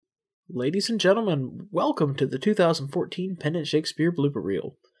Ladies and gentlemen, welcome to the 2014 Pendant Shakespeare Blooper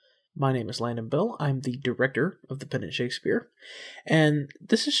Reel. My name is Landon Bell. I'm the director of the Pendant Shakespeare, and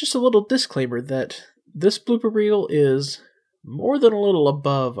this is just a little disclaimer that this blooper reel is more than a little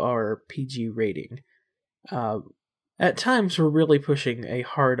above our PG rating. At times, we're really pushing a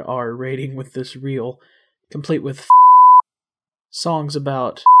hard R rating with this reel, complete with songs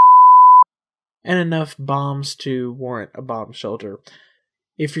about and enough bombs to warrant a bomb shelter.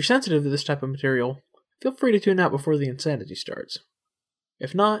 If you're sensitive to this type of material, feel free to tune out before the insanity starts.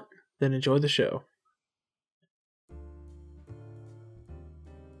 If not, then enjoy the show.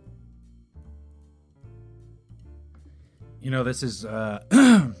 You know, this is,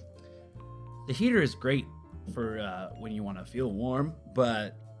 the heater is great for when you want to feel warm,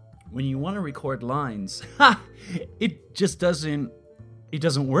 but when you want to record lines, it just doesn't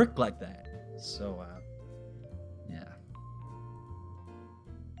work like that. So, yeah.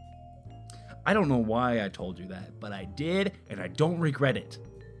 I don't know why I told you that, but I did, and I don't regret it.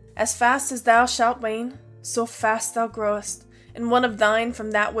 As fast as thou shalt wane, so fast thou growest, and one of thine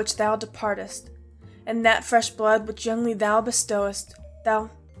from that which thou departest, and that fresh blood which youngly thou bestowest, thou...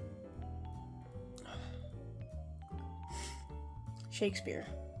 Shakespeare,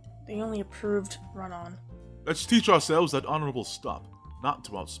 the only approved run-on. Let's teach ourselves that honorable stop, not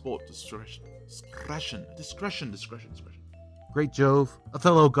to outsport discretion. Great Jove,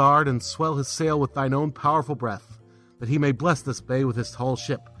 Othello guard and swell his sail with thine own powerful breath, that he may bless this bay with his tall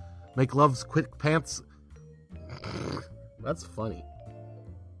ship. Make love's quick pants... That's funny.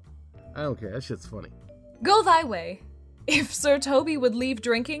 I don't care, that shit's funny. Go thy way. If Sir Toby would leave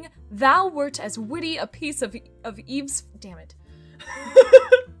drinking, thou wert as witty a piece of Eve's... Damn it.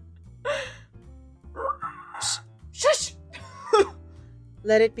 Shush!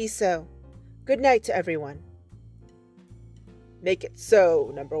 Let it be so. Good night to everyone. Make it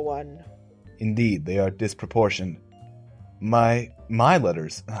so, number one. Indeed, they are disproportioned. My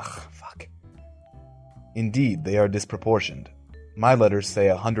letters... Ugh, fuck. Indeed, they are disproportioned. My letters say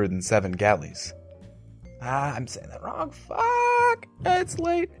 107 galleys. I'm saying that wrong. Fuck! It's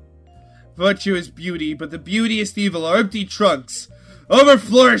late. Virtue is beauty, but the beauteous evil are empty trunks,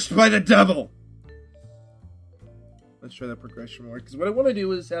 overflourished by the devil. Let's try that progression more, because what I want to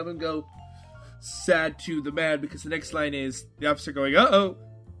do is have him go sad to the man, because the next line is the officer going, uh-oh,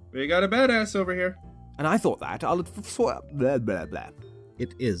 we got a badass over here. And I thought that, blah, blah, blah.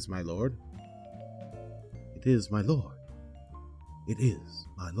 It is, my lord. It is, my lord. It is,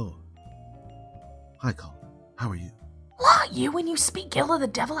 my lord. Hi, Colin. How are you? Law you when you speak ill of the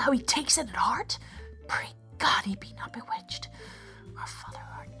devil, how he takes it at heart? Pray God he be not bewitched. Our Father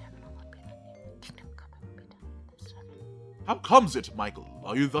who art in heaven, hallowed be thy name. Kingdom come, and be done in this heaven. How comes it, Michael?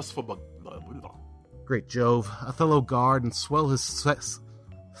 Are you thus for... Great Jove, Othello guard and swell his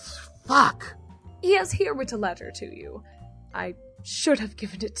Fuck! He has herewith a letter to you. I should have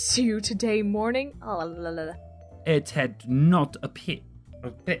given it to you today morning. Oh, la, la, la. It had not a pit.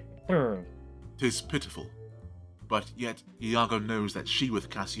 'Tis pitiful. But yet Iago knows that she with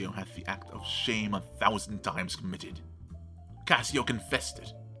Cassio hath the act of shame 1,000 times committed. Cassio confessed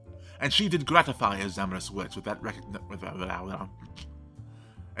it, and she did gratify his amorous words with that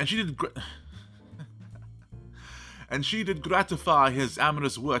and she did gratify his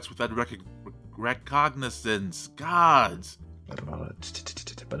amorous works with that recognizance. Gods.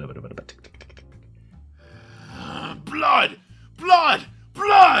 Blood! Blood!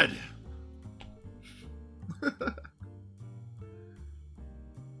 Blood!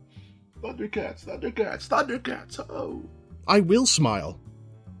 Thundercats, oh. I will smile.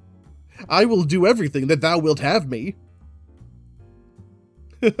 I will do everything that thou wilt have me.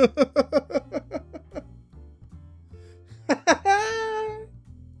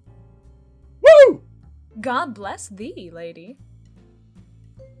 Woo! God bless thee, lady.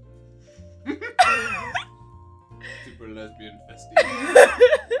 Super lesbian festive.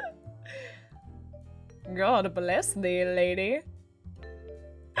 God bless thee, lady.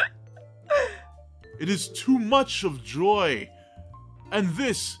 It is too much of joy, and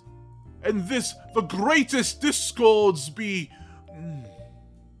this, the greatest discords be,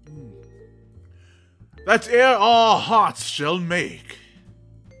 that ere our hearts shall make.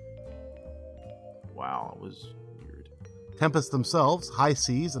 Wow, that was weird. Tempests themselves, high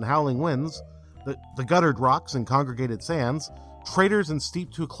seas and howling winds, the guttered rocks and congregated sands, traitors and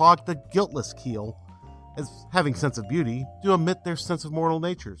steep to clog the guiltless keel, as having sense of beauty, do omit their sense of mortal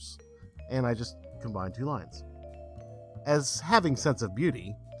natures. And I just combined two lines. As having sense of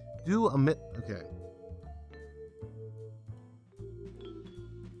beauty, do omit... Okay.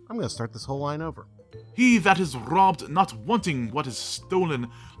 I'm going to start this whole line over. He that is robbed, not wanting what is stolen,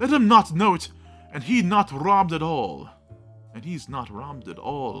 let him not know it, and he not robbed at all. And he's not robbed at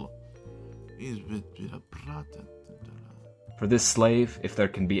all. For this slave, if there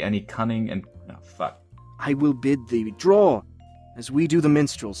can be any cunning and... Oh, fuck. I will bid thee draw, as we do the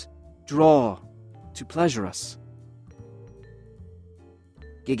minstrels. Draw, to pleasure us.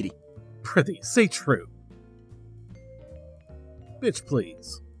 Giggity. Prithee, say true. Bitch,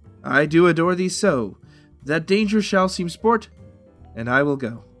 please. I do adore thee so. That danger shall seem sport, and I will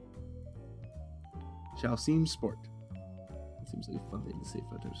go. Shall seem sport. That seems like a fun thing to say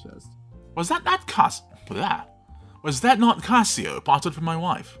for a chest. Was that Was that not Cassio parted from my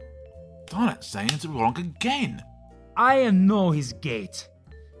wife? Darn it, saying it wrong again. I know his gait.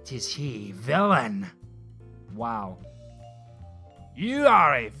 'Tis he, villain. Wow. You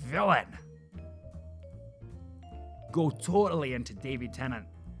are a villain. Go totally into Davy Tennant.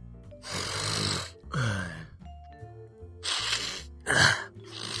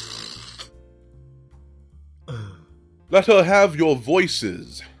 Let her have your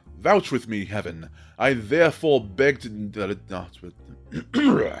voices. Vouch with me, heaven. I therefore begged that it not with.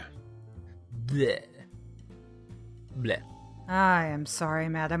 Bleh. Bleh. I am sorry,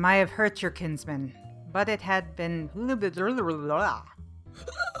 madam. I have hurt your kinsman, but it had been.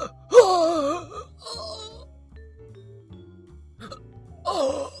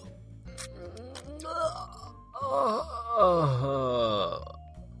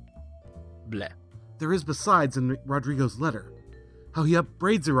 Bleh. There is besides in Rodrigo's letter how he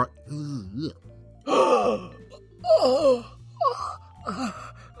upbraids a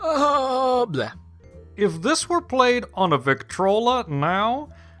Bleh. If this were played on a Victrola now,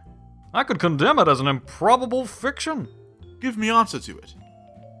 I could condemn it as an improbable fiction. Give me answer to it.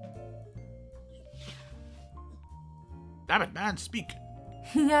 Damn it, man, speak.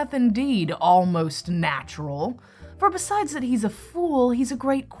 He hath indeed almost natural. For besides that he's a fool, he's a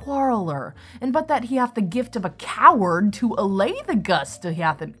great quarreller, and but that he hath the gift of a coward to allay the gust he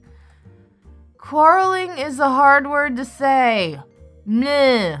hath in... Quarreling is a hard word to say.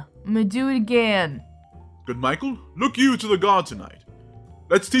 Meh, me do it again. Good Michael, look you to the guard tonight.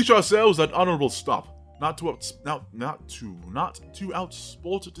 Let's teach ourselves that honorable stuff, not to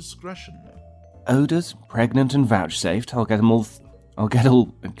outsport discretion. Odors, pregnant and vouchsafed. I'll get 'em all. I'll get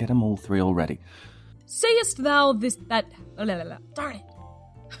 'em all three already. Sayest thou this, that... Darn it.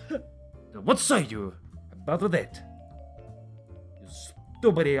 What say you about that? You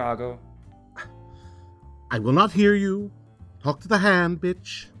stupid Iago. I will not hear you. Talk to the hand,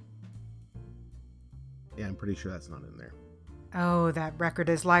 bitch. Yeah, I'm pretty sure that's not in there. Oh, that record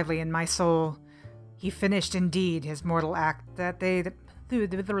is lively in my soul. He finished indeed his mortal act that they... You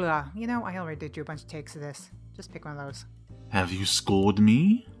know, I already did you a bunch of takes of this. Just pick one of those. Have you scored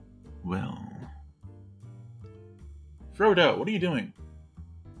me? Well... Frodo, what are you doing?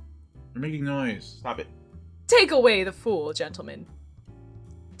 You're making noise. Stop it. Take away the fool, gentlemen.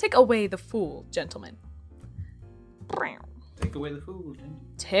 Take away the fool, gentlemen. Take away the fool.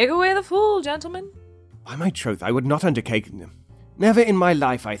 Take away the fool, gentlemen. By my troth, I would not undertake them. Never in my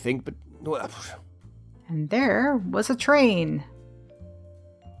life, I think, but... And there was a train.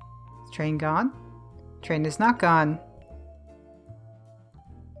 Is train gone? Train is not gone.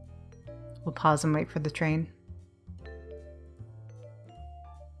 We'll pause and wait for the train.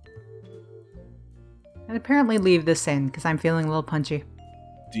 And apparently leave this in, because I'm feeling a little punchy.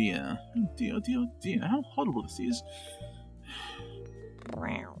 Dear, how horrible this is.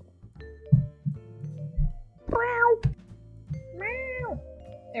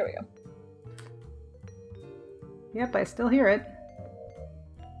 There we go. Yep, I still hear it.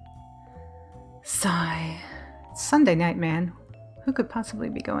 Sigh. It's Sunday night, man. Who could possibly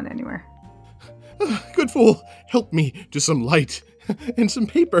be going anywhere? Good fool, help me to some light and some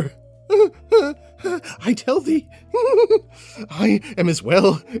paper. I tell thee, I am as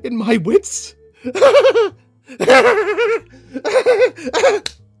well in my wits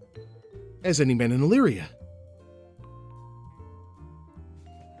as any man in Illyria.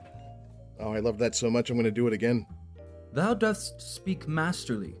 Oh, I love that so much, I'm going to do it again. Thou dost speak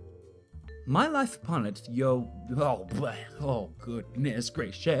masterly. My life upon it, yo... Oh, goodness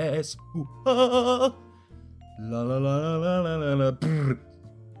gracious. Ooh, ah. La la la la la la la. Brr,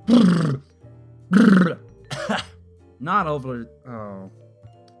 brr, brr. Not over... Oh.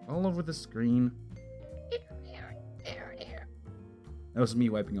 All over the screen. That was me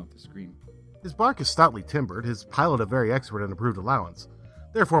wiping off the screen. His bark is stoutly timbered, his pilot a very expert and approved allowance.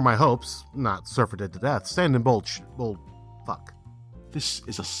 Therefore my hopes, not surfeited to death, stand in bold fuck. This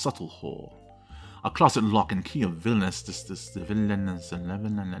is a subtle whore. A closet lock and key of villainous,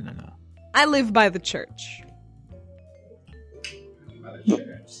 I live by the church.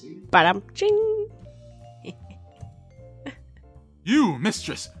 Ba-dum-ching. You,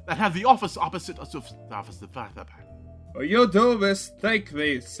 mistress, that have the office opposite us of the office of the You do mistake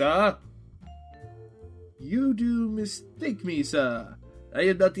me, sir. You do mistake me, sir. I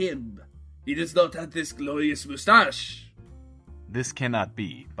am not him. He does not have this glorious moustache. This cannot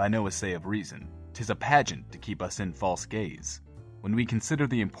be, by no essay of reason. 'Tis a pageant to keep us in false gaze. When we consider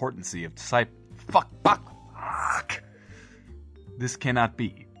the importance of fuck. This cannot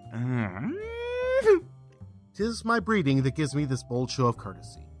be. 'Tis my breeding that gives me this bold show of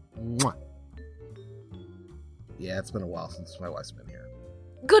courtesy. Mwah. Yeah, it's been a while since my wife's been here.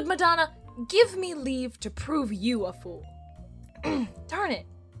 Good Madonna, give me leave to prove you a fool. Darn it.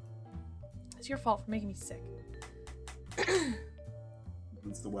 It's your fault for making me sick.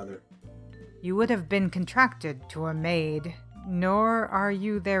 It's the weather. You would have been contracted to a maid, nor are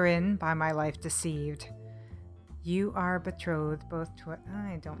you therein by my life deceived. You are betrothed both to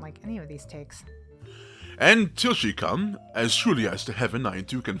I don't like any of these takes. And till she come, as truly as to heaven I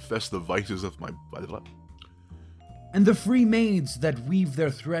do confess the vices of my blood. And the free maids that weave their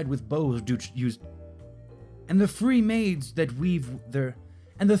thread with bows do use. And the free maids that weave their.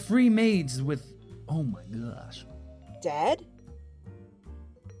 And the free maids with. Oh my gosh. Dead?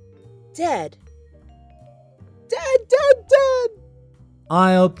 Dead. Dead.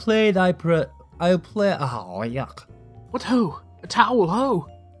 I'll play. Oh, yuck. What ho? A towel ho!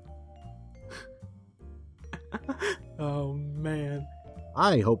 Oh, man.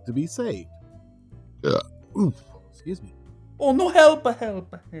 I hope to be saved. Oof. Excuse me. Oh, no, help. Ow!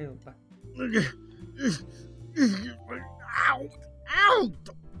 Ow!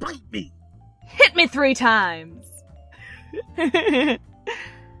 Don't bite me! Hit me 3 times.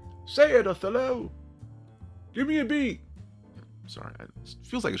 Say it, Othello! Give me a beat! Sorry, it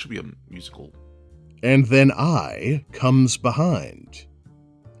feels like it should be a musical. And then I comes behind.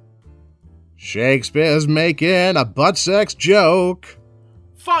 Shakespeare's making a butt sex joke.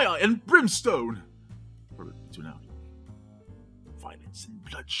 Fire and brimstone! Tune out. Violence and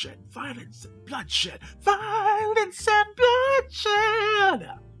bloodshed, violence and bloodshed, violence and bloodshed!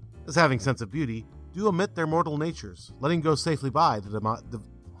 As having sense of beauty, do omit their mortal natures, letting go safely by the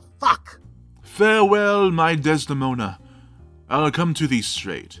fuck! Farewell, my Desdemona. I'll come to thee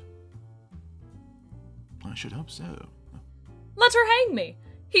straight. I should hope so. Let her hang me.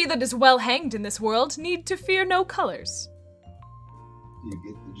 He that is well hanged in this world need to fear no colors. Do you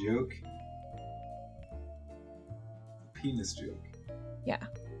get the joke? The penis joke. Yeah.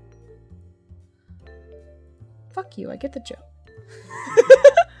 Fuck you, I get the joke.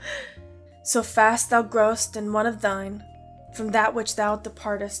 So fast thou growest in one of thine, from that which thou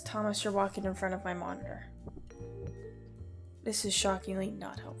departest. Thomas, you're walking in front of my monitor. This is shockingly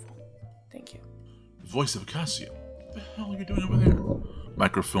not helpful. Thank you. Voice of Cassio. What the hell are you doing over there?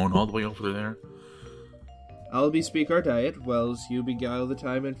 Microphone all the way over there. I'll bespeak our diet, whilst you beguile the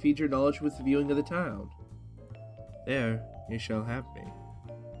time and feed your knowledge with the viewing of the town. There, you shall have me.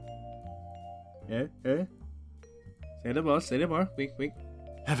 Say no more, wink, wink.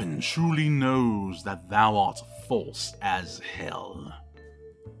 Heaven truly knows that thou art false as hell.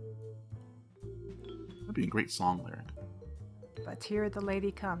 That'd be a great song lyric. But here the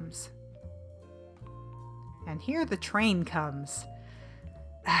lady comes. And here the train comes.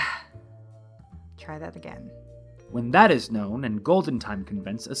 Try that again. When that is known and golden time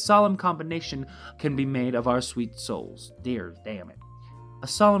convinced, a solemn combination can be made of our sweet souls. Dear damn it. A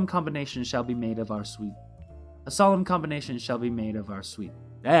solemn combination shall be made of our sweet. A solemn combination shall be made of our sweet.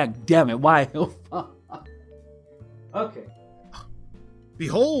 Ah, damn it, why? Okay.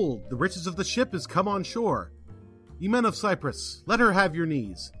 Behold, the riches of the ship is come on shore. Ye men of Cyprus, let her have your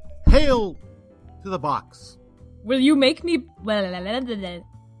knees. Hail to the box. Will you make me...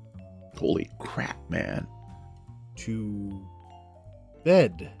 Holy crap, man. To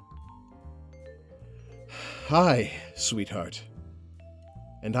bed. Hi, sweetheart.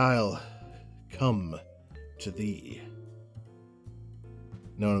 And I'll come to thee.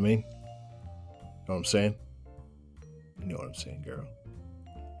 Know what I mean? Know what I'm saying? You know what I'm saying, girl.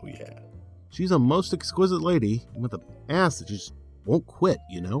 Oh, yeah. She's a most exquisite lady with an ass that just won't quit,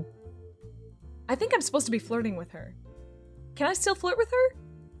 you know? I think I'm supposed to be flirting with her. Can I still flirt with her?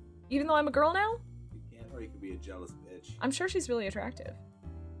 Even though I'm a girl now? You can, or you can be a jealous bitch. I'm sure she's really attractive.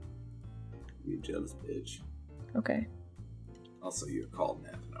 Be a jealous bitch. Okay. Also, you're called in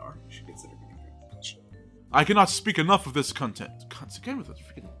half an hour. You should consider being a bitch. I cannot speak enough of this content. Again with it.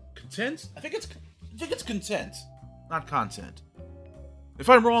 Freaking content? I think it's content, not content. If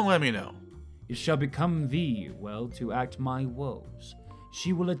I'm wrong, let me know. It shall become thee well to act my woes.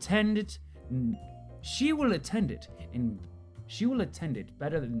 She will attend it. She will attend it, and she will attend it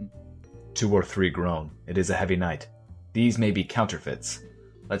better than 2 or 3 groan. It is a heavy night. These may be counterfeits.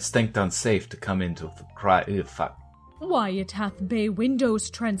 Let's think unsafe to come into the cry. Fuck. Why, it hath bay windows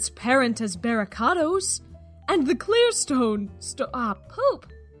transparent as barricadoes, and the clear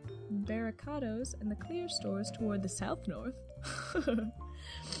poop! Barricadoes and the clear stores toward the south-north.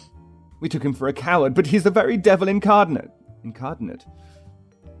 We took him for a coward, but he's the very devil incarnate. That's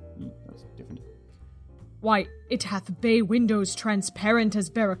different. Why, it hath bay windows transparent as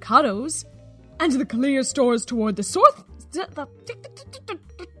barricadoes, and the clear stores toward the south.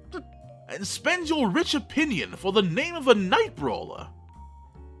 And spend your rich opinion for the name of a night brawler.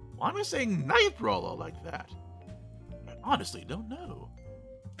 Why am I saying night brawler like that? I honestly don't know.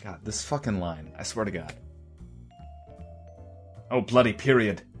 God, this fucking line. I swear to God. Oh, bloody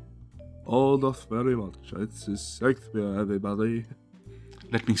period. Oh, that's very much. It's Shakespeare, everybody.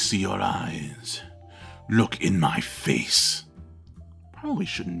 Let me see your eyes. Look in my face. Probably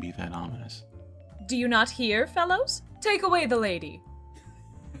shouldn't be that ominous. Do you not hear, fellows? Take away the lady.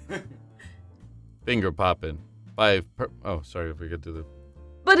 Finger popping. Oh, sorry if we could do the...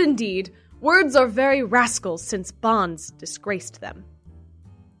 But indeed, words are very rascals since bonds disgraced them.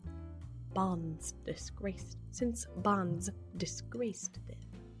 Since bonds disgraced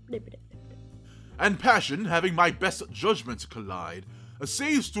them. And passion, having my best judgment collide,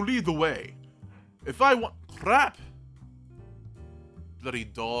 essays to lead the way. If I want... Crap! Bloody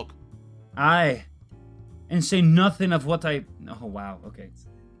dog. Aye. And say nothing of what I... Oh, wow, okay.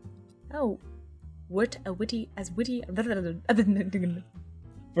 Oh, what a witty...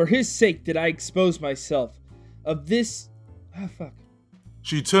 For his sake did I expose myself. Of this... Ah, fuck.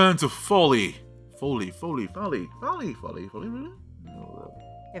 She turned to folly. Folly.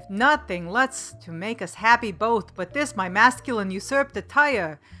 If nothing less to make us happy both, but this my masculine usurped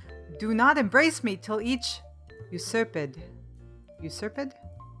attire, do not embrace me till each usurped. Usurped.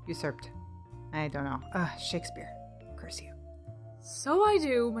 I don't know. Shakespeare. Curse you. So I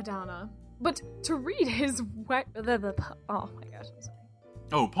do, Madonna. But to read his oh my gosh, I'm sorry.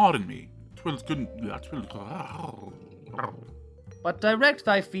 Oh, pardon me. But direct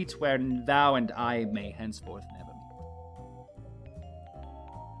thy feet where thou and I may henceforth never meet.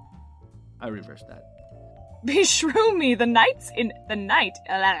 I reversed that. Beshrew me, the nights in the night.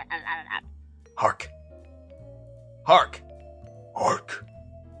 Hark. Hark. Hark.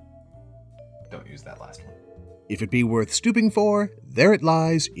 Don't use that last one. If it be worth stooping for, there it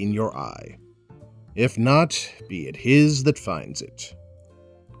lies in your eye. If not, be it his that finds it.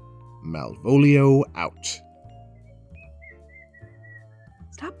 Malvolio out.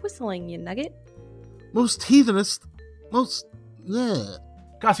 Stop whistling, you nugget. Most heathenist. Most. Yeah.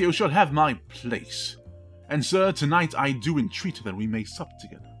 Cassio shall have my place. And, sir, tonight I do entreat that we may sup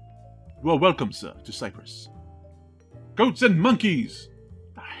together. You are welcome, sir, to Cyprus. Goats and monkeys!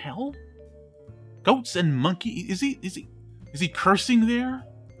 The hell? Goats and monkeys? Is he cursing there?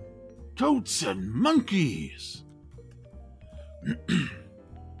 Goats and monkeys!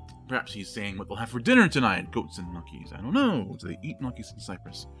 Perhaps he's saying what they'll have for dinner tonight, goats and monkeys. I don't know. Do they eat monkeys in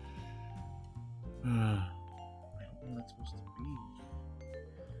Cyprus? I don't know what that's supposed to be.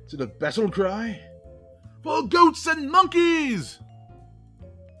 Is it a battle cry? For goats and monkeys!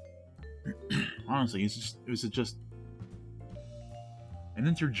 Honestly, it was just an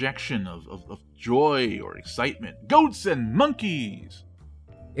interjection of joy or excitement. Goats and monkeys!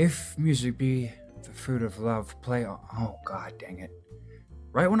 If music be the fruit of love, play on... Oh, god dang it.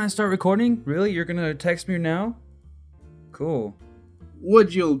 Right when I start recording? Really? You're gonna text me now? Cool.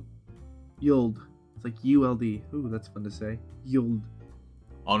 Would yield. It's like ULD. Ooh, that's fun to say. Yield.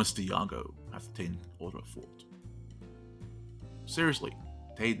 Honesty Iago hath taken order fort. Seriously,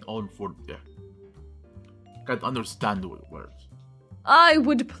 taken order fort there. Can't understand the words. I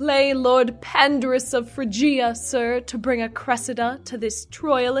would play Lord Pandarus of Phrygia, sir, to bring a Cressida to this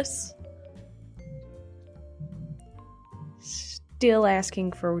Troilus. Still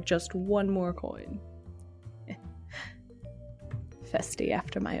asking for just one more coin. Festy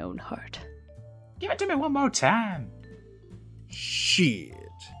after my own heart. Give it to me one more time. Shit.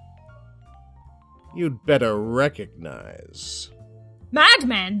 You'd better recognize.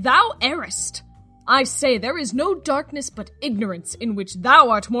 Madman, thou errest! I say there is no darkness but ignorance in which thou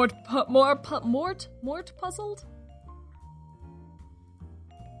art more puzzled?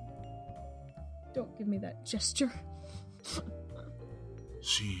 Don't give me that gesture.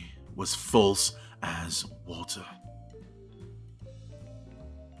 She was false as water.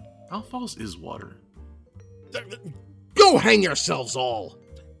 How false is water? Go hang yourselves all!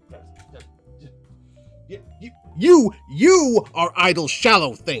 You are idle,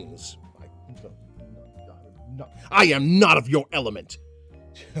 shallow things. I am not of your element.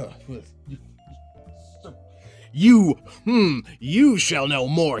 You shall know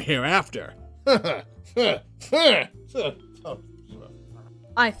more hereafter.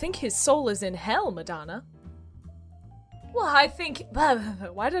 I think his soul is in hell, Madonna. Well, I think...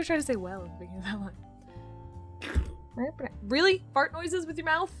 Why did I try to say well at the beginning of that line? Really? Fart noises with your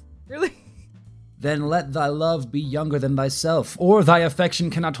mouth? Really? Then let thy love be younger than thyself, or thy affection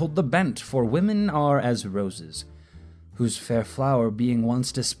cannot hold the bent, for women are as roses, whose fair flower being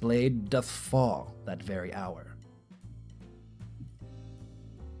once displayed doth fall that very hour.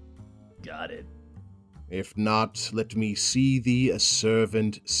 Got it. If not, let me see thee a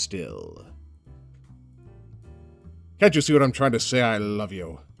servant still. Can't you see what I'm trying to say? I love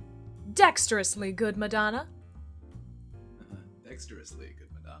you. Dexterously good, Madonna. Dexterously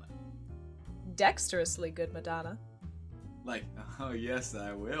good, Madonna. Dexterously good, Madonna. Like, oh yes,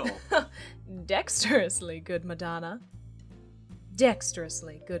 I will. Dexterously good, Madonna.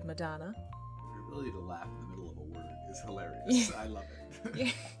 Dexterously good, Madonna. Your ability to laugh in the middle of a word is hilarious. I love it.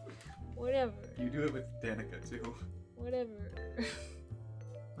 Yeah. Whatever. You do it with Danica, too. Whatever.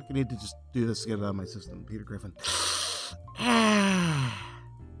 I need to just do this to get it out of my system. Peter Griffin.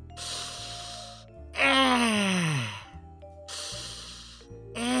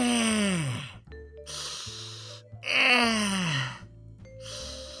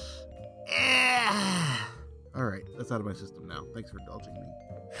 Alright, that's out of my system now. Thanks for indulging me.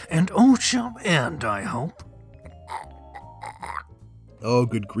 And all shall end, I hope. Oh,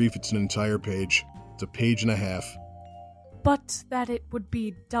 good grief, it's an entire page. It's a page and a half. But that it would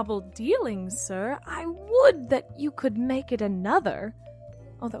be double dealing, sir. I would that you could make it another.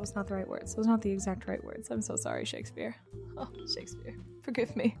 Oh, that was not the right words. Those are not the exact right words. I'm so sorry, Shakespeare. Oh, Shakespeare.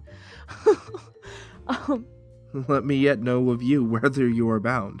 Forgive me. Let me yet know of you whether you are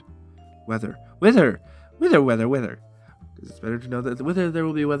bound. Whither? Because it's better to know that the whither there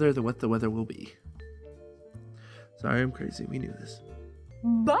will be weather than what the weather will be. Sorry, I'm crazy. We knew this.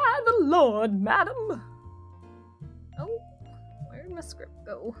 By the Lord, madam. Oh, where did my script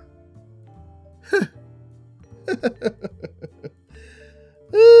go?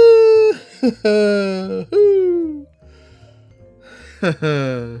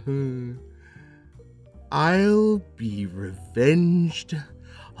 I'll be revenged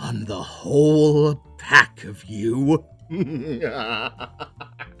on the whole pack of you.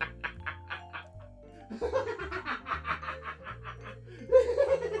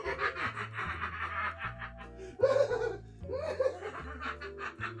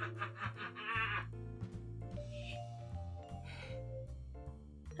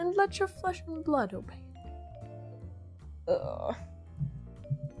 And let your flesh and blood obey. Ugh.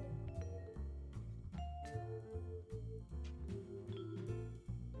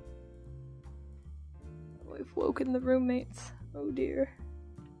 We've woken the roommates. Oh dear.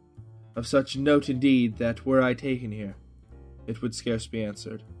 Of such note indeed that were I taken here, it would scarce be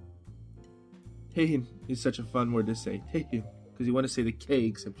answered. Taken is such a fun word to say. Taken, because you want to say the K,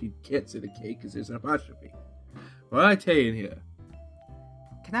 except you can't say the K because there's an apostrophe. Were I taken here?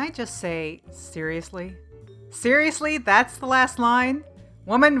 Can I just say, seriously? Seriously? That's the last line?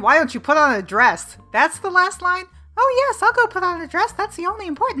 Woman, why don't you put on a dress? That's the last line? Oh yes, I'll go put on a dress. That's the only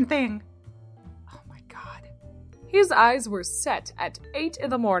important thing. His eyes were set at 8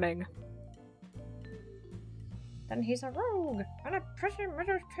 a.m. Then he's a rogue, and a pressing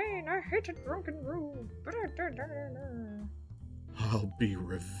Mrs. Kane. I hate a drunken rogue. I'll be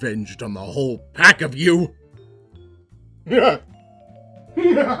revenged on the whole pack of you.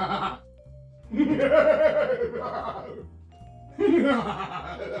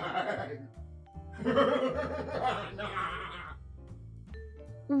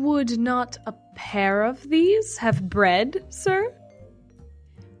 Would not a pair of these have bread, sir?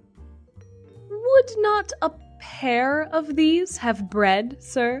 Would not a pair of these have bread,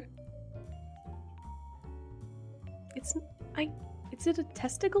 sir? Is it a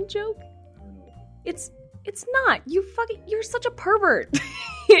testicle joke? It's not. You're such a pervert.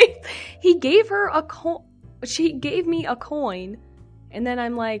 He gave her she gave me a coin, and then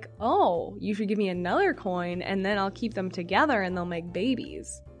I'm like, oh, you should give me another coin, and then I'll keep them together and they'll make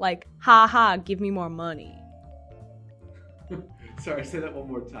babies. Like, ha ha, give me more money. Sorry, say that one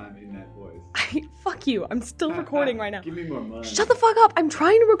more time in that voice. Fuck you, I'm still recording right now. Give me more money. Shut the fuck up, I'm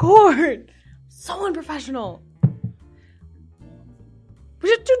trying to record. So unprofessional.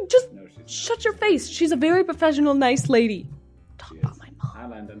 Just shut your face. She's a very professional, nice lady. Talk about my mom. Hi,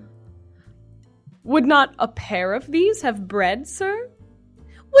 Landon. Would not a pair of these have bread, sir?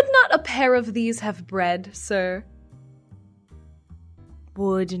 Would not a pair of these have bred, sir?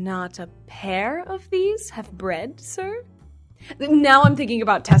 Would not a pair of these have bred, sir? Now I'm thinking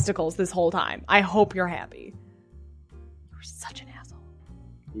about testicles this whole time. I hope you're happy. You're such an asshole.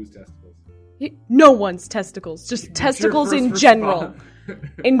 Whose testicles? No one's testicles. Just testicles in general.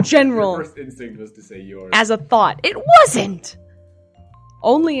 In general. Your first instinct was to say yours. As a thought. It wasn't!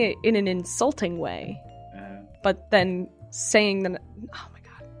 Only in an insulting way. But then saying that... Oh my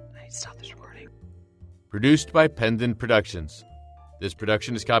god. I need to stop this recording. Produced by Pendant Productions. This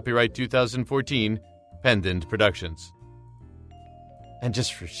production is copyright 2014, Pendant Productions. And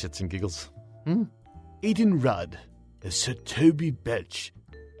just for shits and giggles. Aidan Rudd as Sir Toby Belch.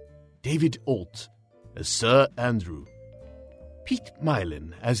 David Alt as Sir Andrew. Pete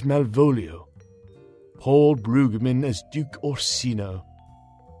Mylan as Malvolio. Paul Brueggemann as Duke Orsino.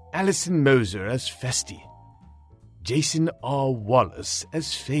 Alison Moser as Festi. Jason R. Wallace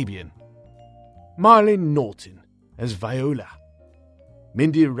as Fabian. Marlene Norton as Viola.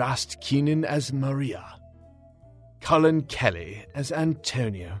 Mindy Rast Keenan as Maria. Colin Kelly as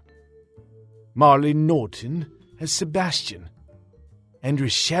Antonio. Marlene Norton as Sebastian. And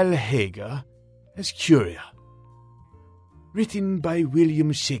Rochelle Hager as Curia. Written by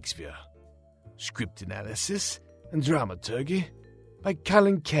William Shakespeare. Script analysis and dramaturgy by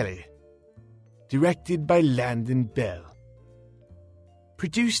Colin Kelly. Directed by Landon Bell.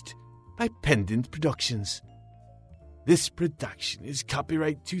 Produced by Pendant Productions. This production is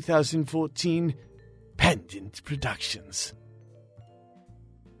copyright 2014, Pendant Productions.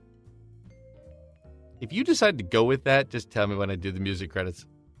 If you decide to go with that, just tell me when I do the music credits.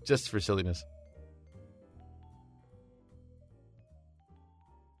 Just for silliness.